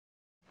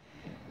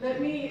Let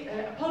me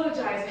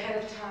apologize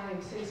ahead of time,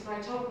 since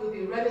my talk will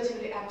be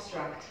relatively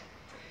abstract.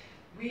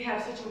 We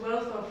have such a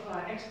wealth of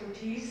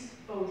expertise,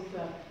 both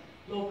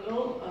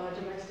local,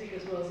 domestic,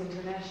 as well as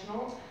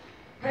international,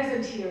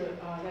 present here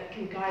that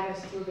can guide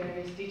us through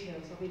various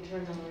details of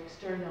internal or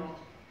external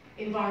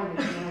environment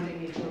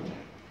surrounding Georgia.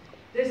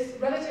 This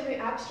relatively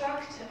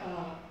abstract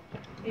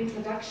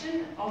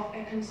introduction of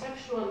a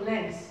conceptual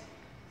lens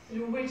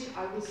through which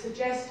I would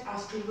suggest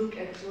us to look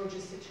at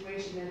Georgia's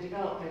situation and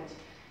development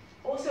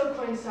also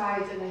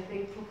coincides and I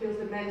think fulfills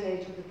the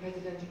mandate of the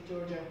President of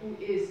Georgia, who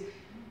is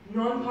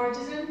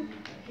non-partisan.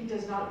 He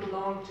does not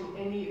belong to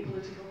any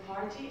political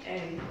party,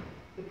 and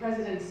the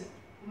President's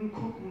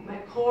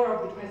core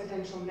of the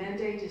presidential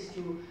mandate is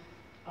to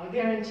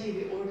guarantee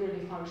the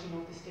orderly function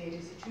of the state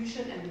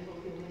institution and the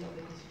fulfillment of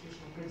the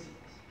constitutional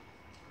principles.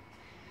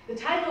 The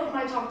title of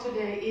my talk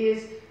today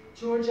is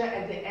Georgia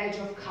at the Edge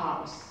of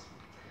Chaos.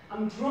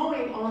 I'm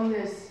drawing on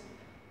this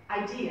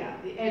idea,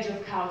 the edge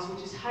of chaos,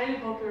 which is highly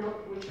popular,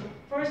 which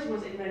first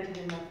was invented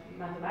in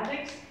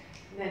mathematics,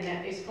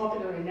 then is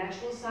popular in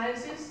natural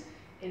sciences,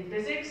 in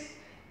physics,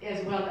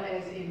 as well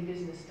as in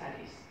business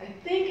studies. I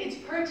think it's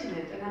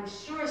pertinent, and I'm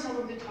sure some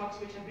of the talks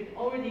which have been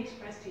already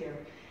expressed here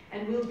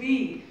and will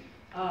be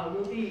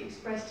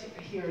expressed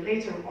here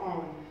later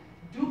on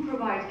do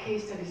provide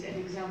case studies and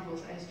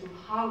examples as to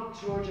how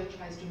Georgia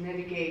tries to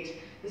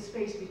navigate the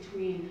space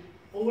between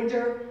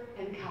order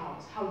and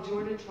chaos, how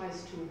Georgia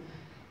tries to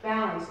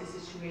balance the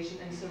situation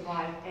and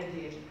survive at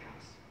the edge of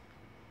chaos.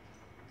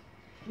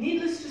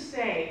 Needless to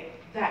say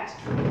that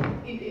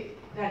the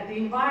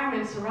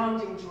environment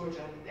surrounding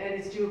Georgia and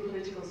its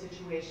geopolitical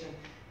situation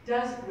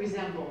does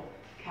resemble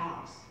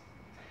chaos.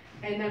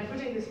 And I'm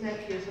putting this map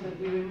here so that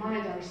we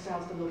remind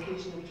ourselves the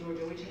location of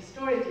Georgia, which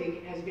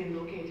historically has been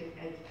located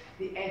at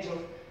the edge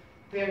of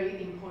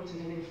very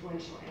important and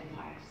influential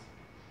empires.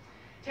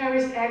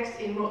 Terrorist acts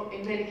in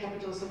many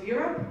capitals of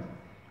Europe,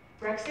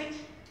 Brexit,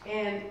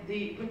 and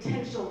the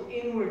potential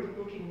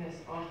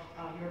inward-lookingness of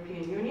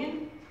European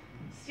Union.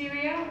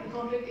 Syria, the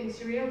conflict in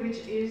Syria, which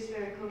is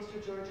very close to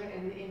Georgia,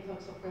 and the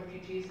influx of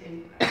refugees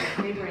in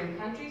neighboring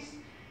countries.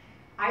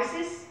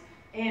 ISIS,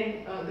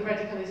 and the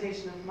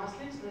radicalization of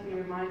Muslims. Let me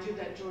remind you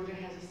that Georgia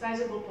has a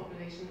sizable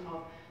population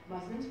of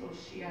Muslims, both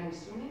Shia and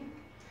Sunni.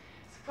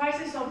 It's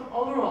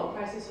overall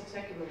crisis of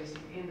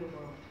secularism in the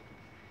world.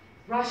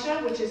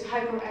 Russia, which is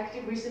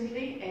hyperactive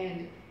recently,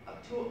 and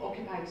two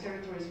occupied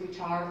territories which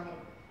are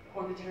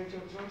on the territory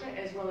of Georgia,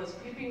 as well as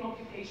creeping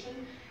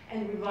occupation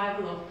and the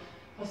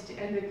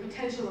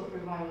potential of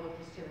revival of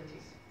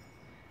hostilities.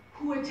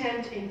 Coup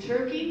attempt in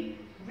Turkey,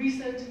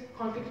 recent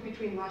conflict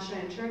between Russia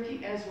and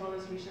Turkey, as well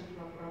as recent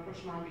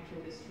rapprochement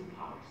between these two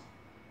powers.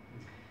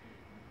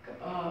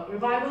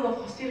 Revival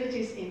of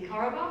hostilities in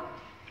Karabakh.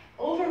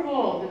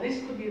 Overall, the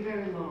list could be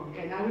very long,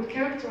 and I would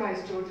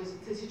characterize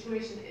the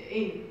situation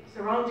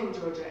surrounding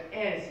Georgia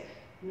as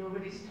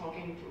nobody's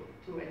talking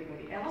to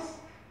anybody else,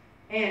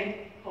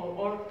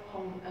 or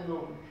home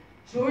alone.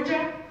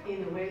 Georgia,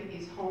 in a way,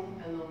 is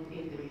home alone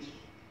in the region.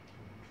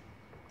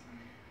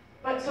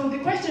 But so the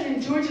question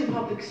in Georgian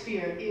public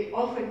sphere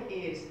often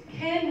is,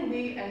 can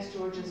we as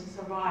Georgians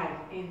survive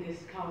in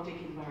this chaotic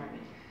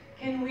environment?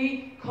 Can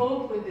we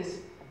cope with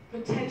this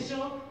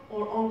potential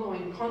or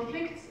ongoing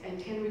conflicts, and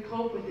can we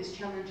cope with these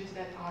challenges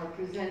that are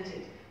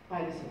presented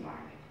by this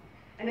environment?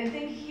 And I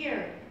think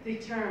here the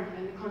term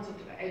and the concept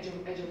of edge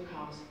of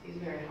chaos is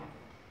very helpful.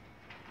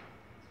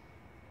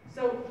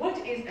 So what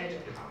is edge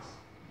of chaos?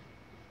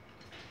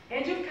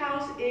 Edge of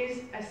chaos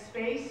is a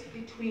space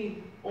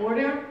between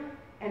order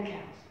and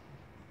chaos.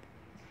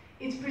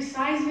 It's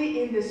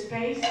precisely in the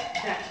space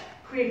that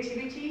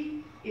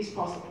creativity is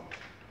possible.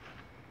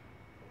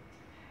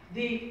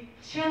 The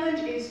challenge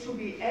is to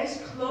be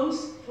as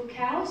close to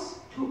chaos,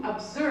 to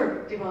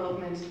observe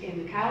developments in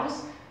the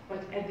chaos,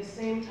 but at the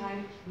same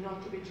time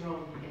not to be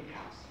drawn in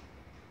chaos.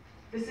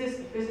 This is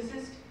a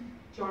physicist,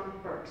 John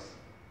Burks.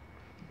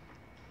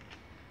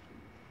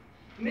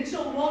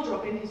 Mitchell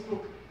Waldrop, in his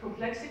book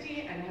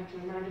Complexity, and I have to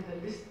remind you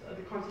that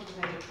the concept of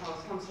edge of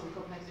chaos comes from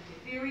complexity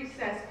theory,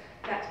 says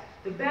that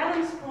the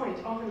balance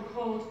point, often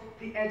called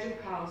the edge of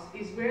chaos,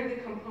 is where the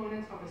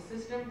components of a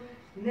system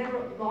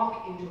never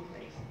lock into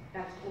place.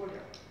 That's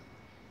order.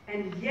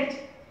 And yet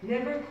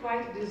never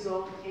quite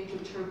dissolve into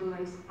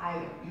turbulence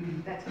either.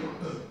 That's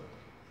chaos.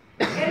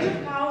 The edge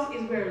of chaos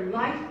is where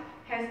life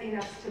has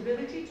enough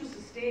stability to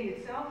sustain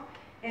itself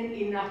and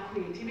enough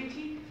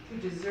creativity to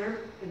deserve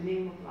the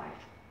name of life.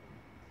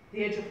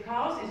 The edge of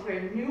chaos is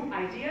where new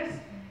ideas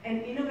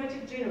and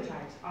innovative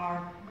genotypes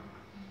are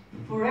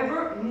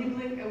forever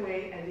nibbling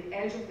away at the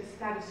edge of the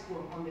status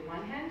quo on the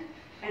one hand,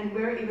 and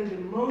where even the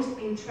most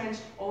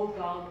entrenched old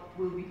guard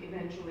will be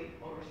eventually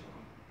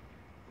overthrown.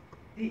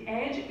 The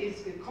edge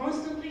is the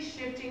constantly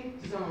shifting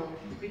zone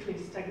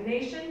between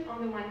stagnation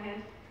on the one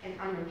hand and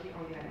anarchy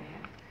on the other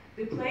hand.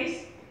 The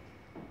place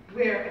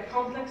where a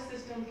complex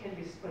system can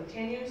be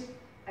spontaneous,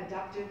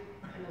 adaptive,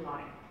 and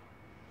alive.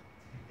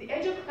 The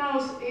edge of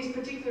chaos is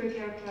particularly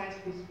characterized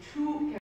with two